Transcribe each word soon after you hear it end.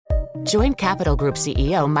Join Capital Group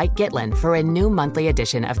CEO Mike Gitlin for a new monthly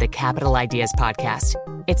edition of the Capital Ideas Podcast.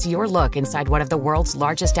 It's your look inside one of the world's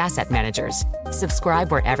largest asset managers.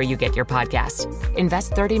 Subscribe wherever you get your podcasts.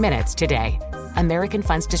 Invest 30 minutes today. American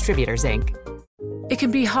Funds Distributors, Inc. It can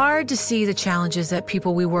be hard to see the challenges that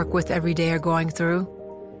people we work with every day are going through.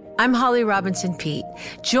 I'm Holly Robinson Peete.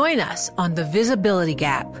 Join us on The Visibility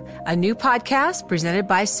Gap, a new podcast presented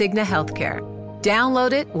by Cigna Healthcare.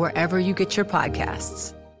 Download it wherever you get your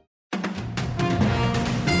podcasts.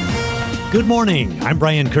 Good morning. I'm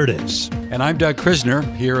Brian Curtis. And I'm Doug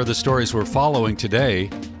Krisner. Here are the stories we're following today.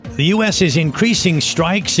 The U.S. is increasing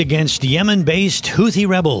strikes against Yemen-based Houthi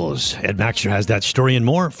rebels. Ed Maxter has that story and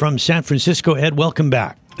more from San Francisco. Ed, welcome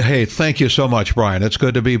back. Hey, thank you so much, Brian. It's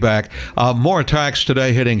good to be back. More attacks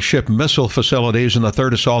today hitting ship missile facilities in the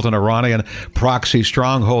third assault on Iranian proxy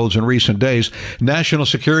strongholds in recent days. National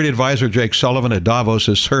Security Advisor Jake Sullivan at Davos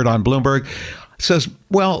has heard on Bloomberg, says,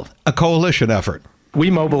 well, a coalition effort. We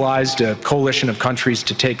mobilized a coalition of countries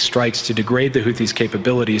to take strikes to degrade the Houthis'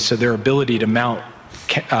 capabilities so their ability to mount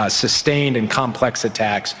sustained and complex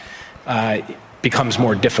attacks becomes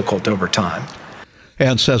more difficult over time.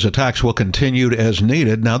 And says attacks will continue as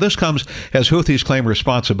needed. Now, this comes as Houthis claim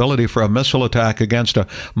responsibility for a missile attack against a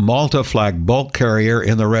Malta-flagged bulk carrier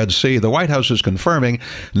in the Red Sea. The White House is confirming.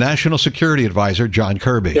 National Security Advisor John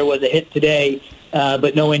Kirby. There was a hit today,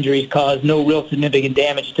 but no injuries caused, no real significant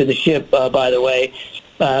damage to the ship, by the way.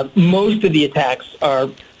 Most of the attacks are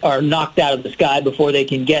knocked out of the sky before they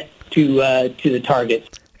can get to the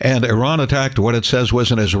targets. And Iran attacked what it says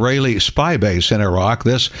was an Israeli spy base in Iraq.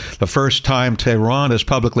 This, the first time Tehran has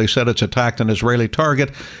publicly said it's attacked an Israeli target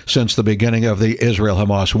since the beginning of the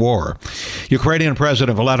Israel-Hamas war. Ukrainian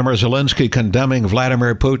President Volodymyr Zelensky condemning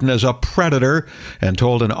Vladimir Putin as a predator and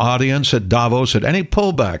told an audience at Davos that any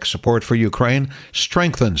pullback support for Ukraine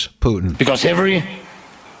strengthens Putin. Because every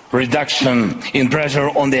reduction in pressure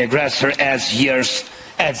on the aggressor adds years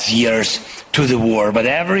to the war, but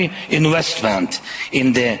every investment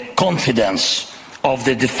in the confidence of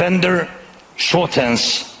the defender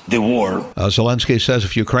shortens the war. Zelensky says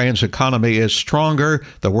if Ukraine's economy is stronger,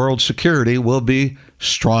 the world's security will be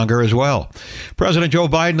stronger as well. President Joe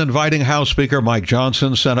Biden inviting House Speaker Mike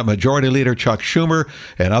Johnson, Senate Majority Leader Chuck Schumer,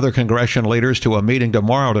 and other congressional leaders to a meeting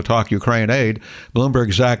tomorrow to talk Ukraine aid.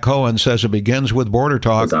 Bloomberg's Zach Cohen says it begins with border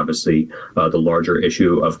talk. It's obviously the larger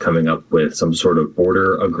issue of coming up with some sort of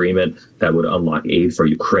border agreement that would unlock aid for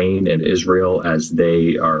Ukraine and Israel as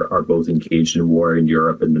they are both engaged in war in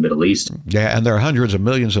Europe and the Middle East. Yeah, and there are hundreds of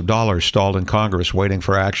millions of dollars stalled in Congress waiting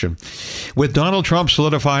for action. With Donald Trump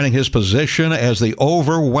solidifying his position as the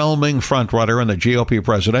overwhelming frontrunner in the GOP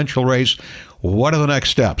presidential race, what are the next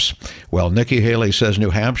steps? Well, Nikki Haley says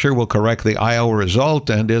New Hampshire will correct the Iowa result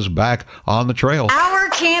and is back on the trail. Our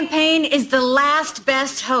campaign is the last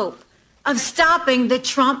best hope of stopping the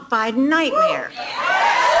Trump-Biden nightmare.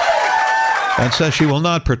 And says she will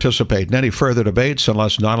not participate in any further debates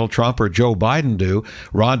unless Donald Trump or Joe Biden do.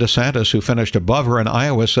 Ron DeSantis, who finished above her in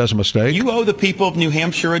Iowa, says a mistake. You owe the people of New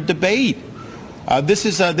Hampshire a debate. This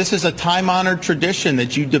is a time-honored tradition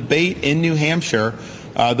that you debate in New Hampshire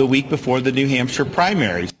the week before the New Hampshire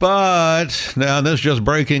primaries. But now this just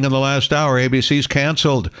breaking in the last hour. ABC's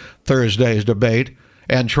canceled Thursday's debate.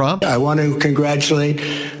 And Trump? I want to congratulate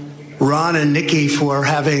Ron and Nikki for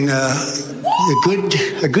having a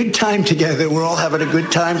good time together. We're all having a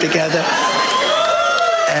good time together.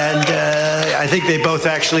 And I think they both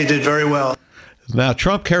actually did very well. Now,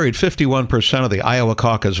 Trump carried 51% of the Iowa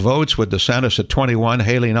caucus votes, with DeSantis at 21,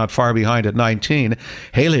 Haley not far behind at 19.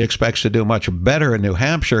 Haley expects to do much better in New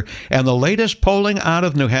Hampshire, and the latest polling out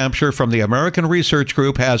of New Hampshire from the American Research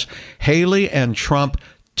Group has Haley and Trump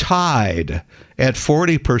tied at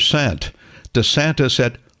 40%, DeSantis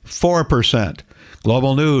at 4%.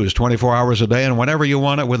 Global news 24 hours a day and whenever you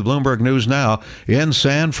want it with Bloomberg News Now in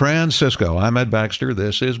San Francisco. I'm Ed Baxter.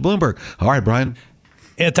 This is Bloomberg. All right, Brian.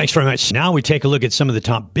 Ed, thanks very much. Now we take a look at some of the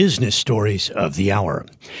top business stories of the hour.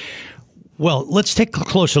 Well, let's take a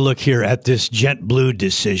closer look here at this JetBlue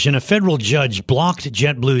decision. A federal judge blocked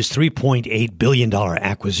JetBlue's $3.8 billion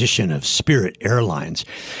acquisition of Spirit Airlines.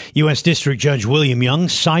 U.S. District Judge William Young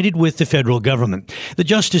sided with the federal government. The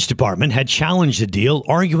Justice Department had challenged the deal,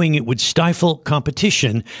 arguing it would stifle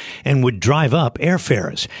competition and would drive up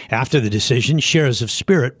airfares. After the decision, shares of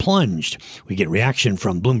Spirit plunged. We get reaction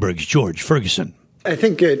from Bloomberg's George Ferguson. I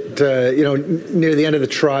think near the end of the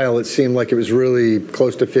trial, it seemed like it was really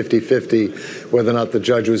close to 50-50 whether or not the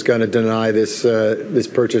judge was going to deny this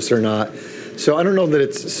purchase or not. So I don't know that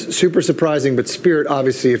it's super surprising, but Spirit,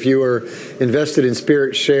 obviously, if you were invested in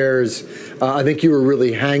Spirit shares, I think you were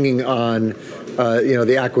really hanging on,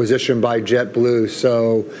 the acquisition by JetBlue.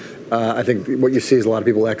 So I think what you see is a lot of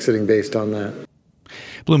people exiting based on that.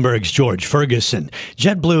 Bloomberg's George Ferguson.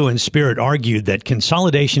 JetBlue and Spirit argued that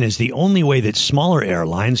consolidation is the only way that smaller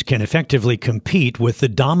airlines can effectively compete with the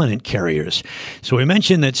dominant carriers. So we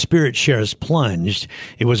mentioned that Spirit shares plunged.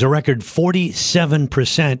 It was a record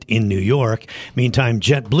 47% in New York. Meantime,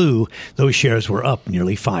 JetBlue, those shares were up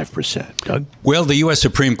nearly 5%. Doug? Well, the U.S.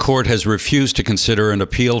 Supreme Court has refused to consider an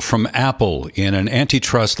appeal from Apple in an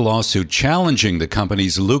antitrust lawsuit challenging the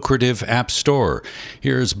company's lucrative App Store.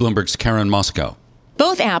 Here's Bloomberg's Karen Moscow.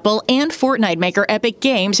 Both Apple and Fortnite maker Epic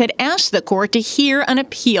Games had asked the court to hear an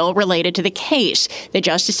appeal related to the case. The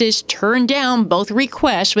justices turned down both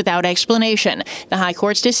requests without explanation. The High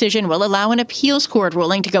Court's decision will allow an appeals court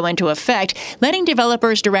ruling to go into effect, letting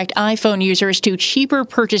developers direct iPhone users to cheaper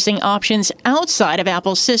purchasing options outside of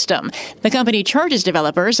Apple's system. The company charges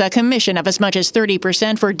developers a commission of as much as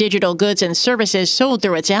 30% for digital goods and services sold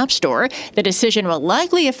through its App Store. The decision will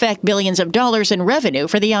likely affect billions of dollars in revenue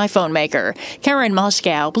for the iPhone maker. Karen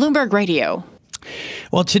Moscow, Bloomberg Radio.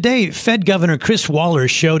 Well, today, Fed Governor Chris Waller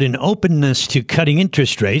showed an openness to cutting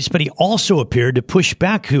interest rates, but he also appeared to push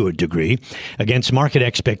back to a degree against market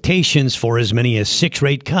expectations for as many as 6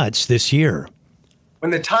 rate cuts this year.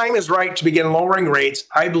 When the time is right to begin lowering rates,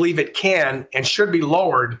 I believe it can and should be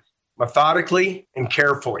lowered methodically and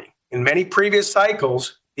carefully. In many previous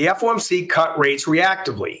cycles, the FOMC cut rates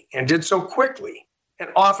reactively and did so quickly, and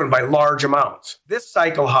often by large amounts. This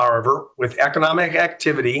cycle, however, with economic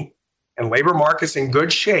activity and labor markets in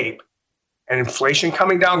good shape and inflation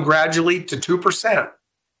coming down gradually to 2%,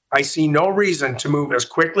 I see no reason to move as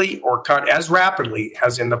quickly or cut as rapidly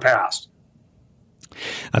as in the past.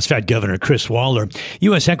 That's Fed Governor Chris Waller.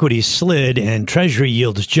 U.S. equities slid and Treasury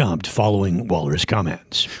yields jumped following Waller's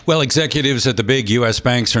comments. Well, executives at the big U.S.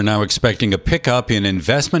 banks are now expecting a pickup in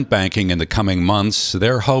investment banking in the coming months.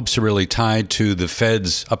 Their hopes are really tied to the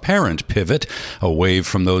Fed's apparent pivot away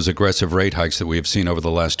from those aggressive rate hikes that we have seen over the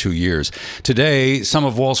last 2 years. Today, some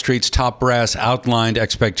of Wall Street's top brass outlined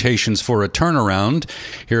expectations for a turnaround.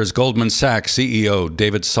 Here's Goldman Sachs CEO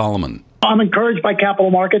David Solomon. I'm encouraged by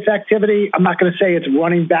capital markets activity. I'm not going to say it's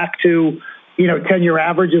running back to, 10-year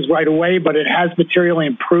averages right away, but it has materially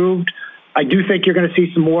improved. I do think you're going to see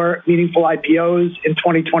some more meaningful IPOs in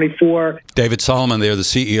 2024. David Solomon there, the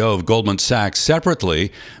CEO of Goldman Sachs.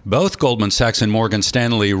 Separately, both Goldman Sachs and Morgan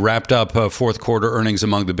Stanley wrapped up fourth quarter earnings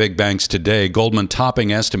among the big banks today. Goldman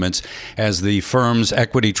topping estimates as the firm's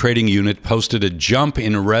equity trading unit posted a jump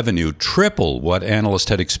in revenue, triple what analysts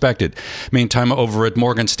had expected. Meantime, over at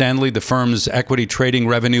Morgan Stanley, the firm's equity trading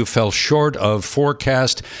revenue fell short of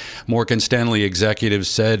forecast. Morgan Stanley executives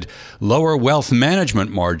said lower wealth management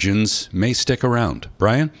margins may stick around.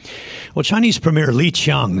 Brian? Well, Chinese Premier Li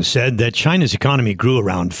Qiang said that China's economy grew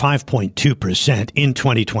around 5.2% in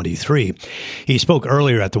 2023. He spoke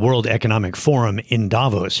earlier at the World Economic Forum in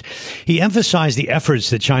Davos. He emphasized the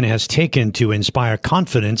efforts that China has taken to inspire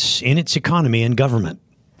confidence in its economy and government.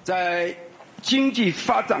 In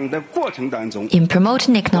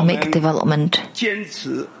promoting economic development,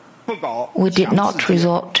 we did not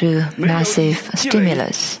resort to massive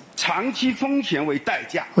stimulus.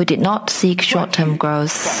 We did not seek short-term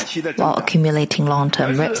growth while accumulating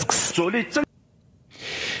long-term risks.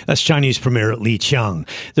 That's Chinese Premier Li Qiang.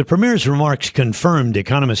 The Premier's remarks confirmed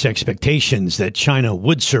economists' expectations that China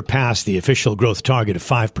would surpass the official growth target of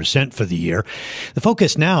 5% for the year. The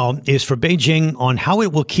focus now is for Beijing on how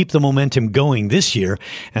it will keep the momentum going this year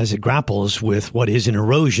as it grapples with what is an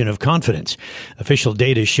erosion of confidence. Official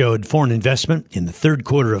data showed foreign investment in the third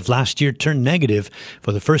quarter of last year turned negative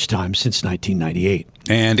for the first time since 1998.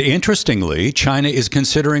 And interestingly, China is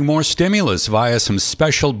considering more stimulus via some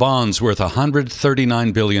special bonds worth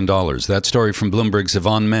 $139 billion. That story from Bloomberg's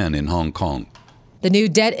Yvonne Men in Hong Kong. The new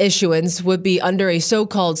debt issuance would be under a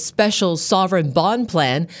so-called special sovereign bond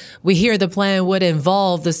plan. We hear the plan would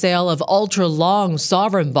involve the sale of ultra-long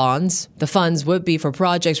sovereign bonds. The funds would be for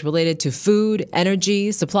projects related to food,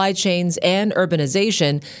 energy, supply chains, and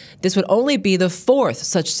urbanization. This would only be the fourth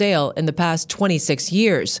such sale in the past 26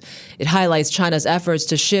 years. It highlights China's efforts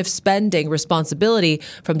to shift spending responsibility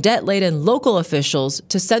from debt-laden local officials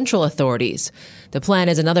to central authorities. The plan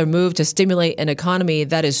is another move to stimulate an economy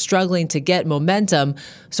that is struggling to get momentum.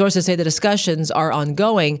 Sources say the discussions are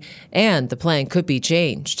ongoing and the plan could be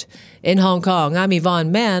changed. In Hong Kong, I'm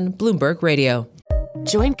Yvonne Mann, Bloomberg Radio.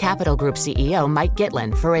 Join Capital Group CEO Mike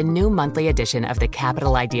Gitlin for a new monthly edition of the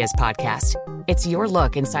Capital Ideas Podcast. It's your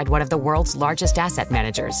look inside one of the world's largest asset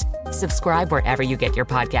managers. Subscribe wherever you get your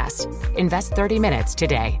podcasts. Invest 30 minutes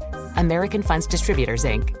today. American Funds Distributors,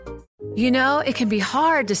 Inc. You know, it can be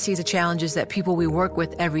hard to see the challenges that people we work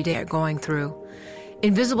with every day are going through.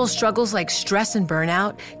 Invisible struggles like stress and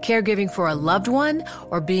burnout, caregiving for a loved one,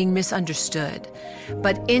 or being misunderstood.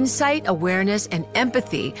 But insight, awareness, and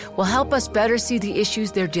empathy will help us better see the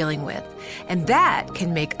issues they're dealing with. And that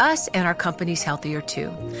can make us and our companies healthier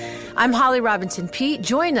too. I'm Holly Robinson Pete.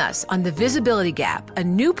 Join us on The Visibility Gap, a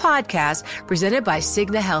new podcast presented by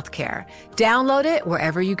Cigna Healthcare. Download it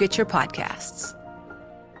wherever you get your podcasts.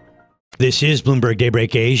 This is Bloomberg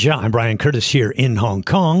Daybreak Asia. I'm Brian Curtis here in Hong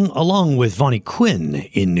Kong, along with Vonnie Quinn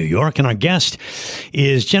in New York. And our guest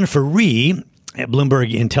is Jennifer Rhee,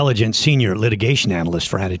 Bloomberg Intelligence Senior Litigation Analyst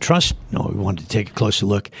for Antitrust. We wanted to take a closer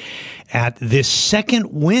look at this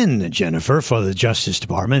second win, Jennifer, for the Justice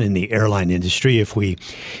Department in the airline industry, if we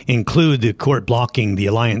include the court blocking the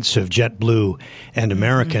alliance of JetBlue and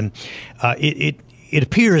American. It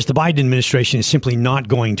appears the Biden administration is simply not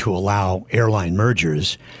going to allow airline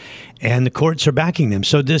mergers, and the courts are backing them.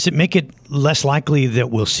 So does it make it less likely that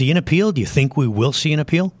we'll see an appeal? Do you think we will see an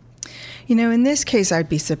appeal? You know, in this case, I'd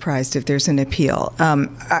be surprised if there's an appeal.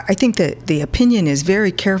 I think that the opinion is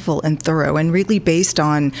very careful and thorough and really based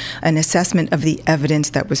on an assessment of the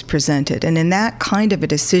evidence that was presented. And in that kind of a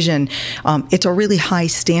decision, it's a really high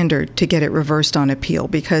standard to get it reversed on appeal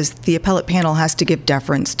because the appellate panel has to give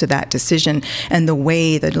deference to that decision and the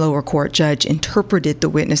way the lower court judge interpreted the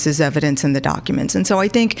witnesses' evidence and the documents. And so I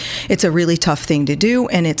think it's a really tough thing to do,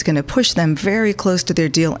 and it's going to push them very close to their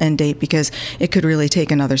deal end date because it could really take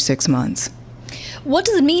another 6 months. What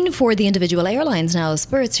does it mean for the individual airlines now?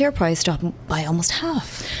 Spirit's share price dropped by almost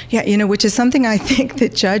half. Yeah, which is something I think the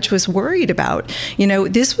judge was worried about.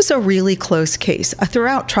 This was a really close case.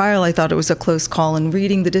 Throughout trial, I thought it was a close call, and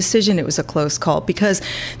reading the decision, it was a close call because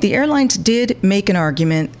the airlines did make an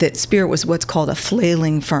argument that Spirit was what's called a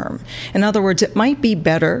flailing firm. In other words, it might be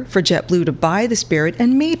better for JetBlue to buy the Spirit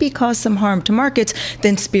and maybe cause some harm to markets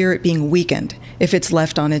than Spirit being weakened if it's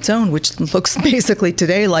left on its own, which looks basically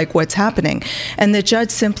today like what's happening. And the judge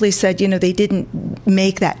simply said, they didn't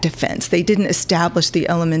make that defense. They didn't establish the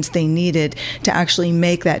elements they needed to actually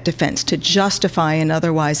make that defense, to justify an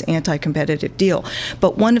otherwise anti-competitive deal.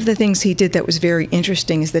 But one of the things he did that was very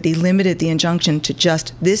interesting is that he limited the injunction to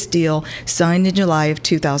just this deal signed in July of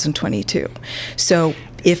 2022. So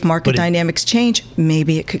if market dynamics change,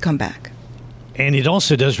 maybe it could come back. And it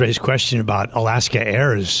also does raise question about Alaska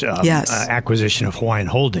Air's acquisition of Hawaiian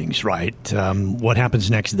Holdings, right? What happens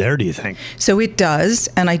next there, do you think? So it does.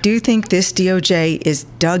 And I do think this DOJ is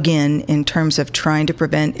dug in terms of trying to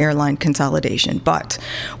prevent airline consolidation. But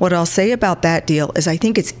what I'll say about that deal is I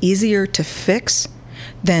think it's easier to fix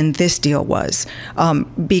than this deal was,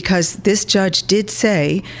 because this judge did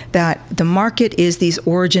say that the market is these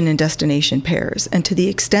origin and destination pairs. And to the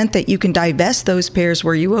extent that you can divest those pairs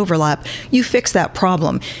where you overlap, you fix that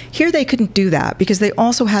problem. Here they couldn't do that because they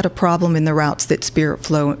also had a problem in the routes that Spirit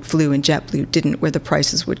flew and JetBlue didn't, where the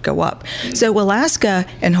prices would go up. So Alaska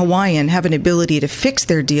and Hawaiian have an ability to fix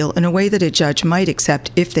their deal in a way that a judge might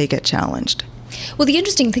accept if they get challenged. Well, the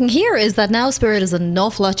interesting thing here is that now Spirit is an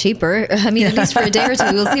awful lot cheaper. At least for a day or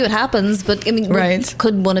two, we'll see what happens. But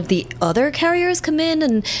could one of the other carriers come in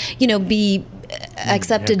and, be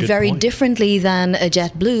accepted very differently than a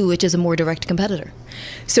JetBlue, which is a more direct competitor?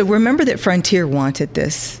 So remember that Frontier wanted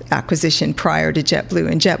this acquisition prior to JetBlue,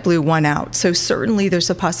 and JetBlue won out. So certainly there's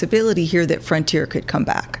a possibility here that Frontier could come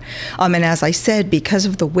back. And as I said, because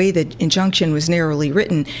of the way the injunction was narrowly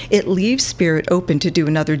written, it leaves Spirit open to do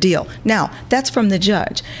another deal. Now, that's from the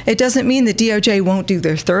judge. It doesn't mean the DOJ won't do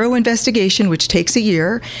their thorough investigation, which takes a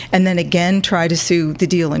year, and then again try to sue the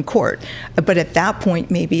deal in court. But at that point,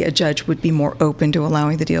 maybe a judge would be more open to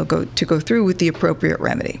allowing the deal to go through with the appropriate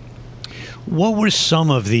remedy. What were some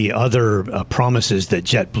of the other promises that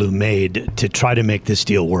JetBlue made to try to make this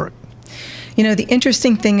deal work? The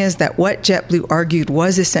interesting thing is that what JetBlue argued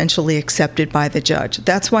was essentially accepted by the judge.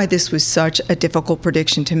 That's why this was such a difficult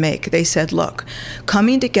prediction to make. They said, look,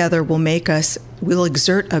 coming together will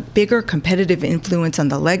exert a bigger competitive influence on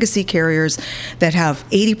the legacy carriers that have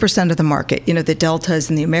 80% of the market, the Deltas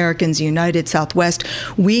and the Americans, United, Southwest.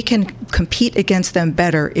 We can compete against them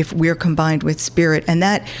better if we're combined with Spirit, and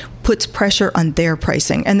that puts pressure on their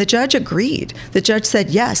pricing. And the judge agreed. The judge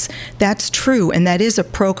said, yes, that's true, and that is a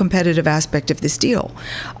pro-competitive aspect of this deal.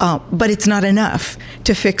 But it's not enough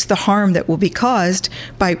to fix the harm that will be caused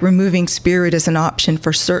by removing Spirit as an option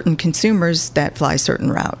for certain consumers that fly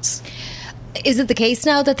certain routes. Is it the case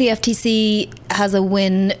now that the FTC has a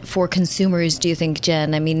win for consumers, do you think,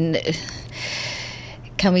 Jen?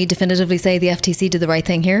 Can we definitively say the FTC did the right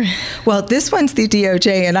thing here? Well, this one's the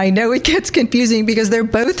DOJ, and I know it gets confusing because they're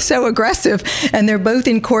both so aggressive and they're both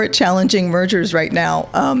in court challenging mergers right now.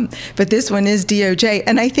 But this one is DOJ,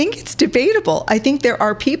 and I think it's debatable. I think there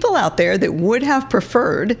are people out there that would have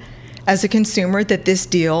preferred as a consumer that this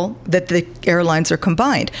deal, that the airlines are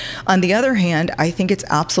combined. On the other hand, I think it's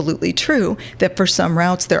absolutely true that for some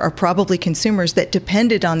routes, there are probably consumers that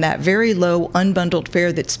depended on that very low unbundled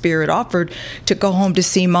fare that Spirit offered to go home to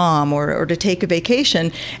see mom or to take a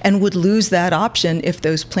vacation, and would lose that option if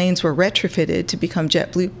those planes were retrofitted to become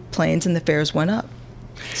JetBlue planes and the fares went up.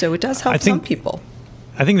 So it does help some people.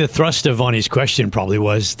 I think the thrust of Vani's question probably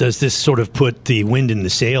was, does this sort of put the wind in the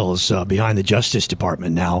sails behind the Justice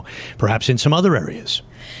Department now, perhaps in some other areas?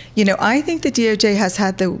 You know, I think the DOJ has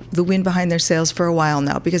had the wind behind their sails for a while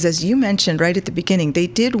now, because as you mentioned right at the beginning, they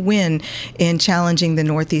did win in challenging the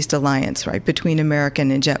Northeast Alliance, right, between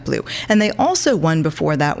American and JetBlue. And they also won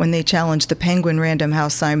before that when they challenged the Penguin Random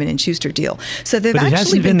House Simon & Schuster deal. So they've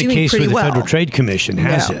actually been doing pretty well. But it hasn't been the case with the Federal Trade Commission,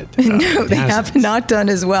 has it? No, they have not done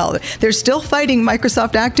as well. They're still fighting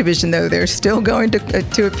Microsoft Activision, though. They're still going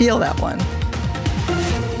to appeal that one.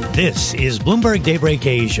 This is Bloomberg Daybreak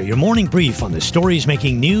Asia, your morning brief on the stories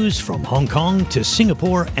making news from Hong Kong to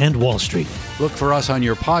Singapore and Wall Street. Look for us on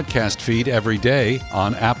your podcast feed every day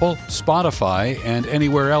on Apple, Spotify, and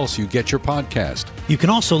anywhere else you get your podcast. You can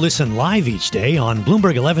also listen live each day on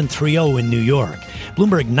Bloomberg 1130 in New York,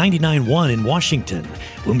 Bloomberg 99.1 in Washington,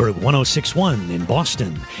 Bloomberg 106.1 in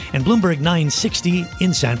Boston, and Bloomberg 960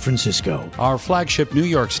 in San Francisco. Our flagship New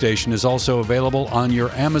York station is also available on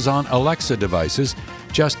your Amazon Alexa devices.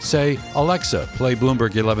 Just say, Alexa, play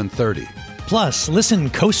Bloomberg 1130. Plus, listen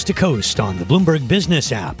coast to coast on the Bloomberg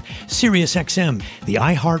Business app, SiriusXM, the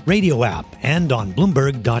iHeartRadio app, and on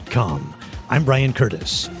Bloomberg.com. I'm Brian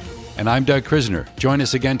Curtis. And I'm Doug Krisner. Join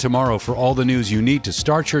us again tomorrow for all the news you need to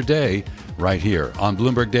start your day right here on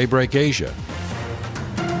Bloomberg Daybreak Asia.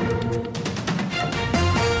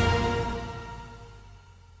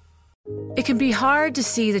 It can be hard to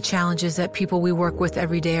see the challenges that people we work with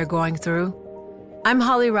every day are going through. I'm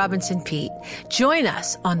Holly Robinson Peete. Join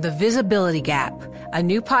us on The Visibility Gap, a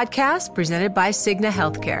new podcast presented by Cigna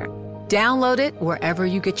Healthcare. Download it wherever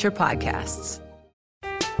you get your podcasts.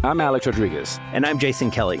 I'm Alex Rodriguez. And I'm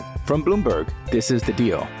Jason Kelly. From Bloomberg, this is The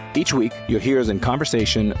Deal. Each week, you'll hear us in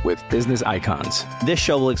conversation with business icons. This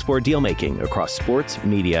show will explore deal-making across sports,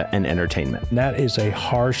 media, and entertainment. That is a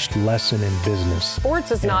harsh lesson in business.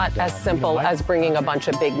 Sports is not as simple as bringing a bunch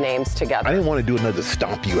of big names together. I didn't want to do another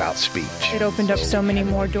stomp you out speech. It opened up so many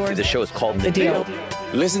more doors. The show is called The Deal.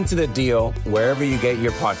 Listen to The Deal wherever you get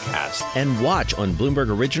your podcast. And watch on Bloomberg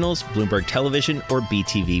Originals, Bloomberg Television, or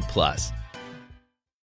BTV+.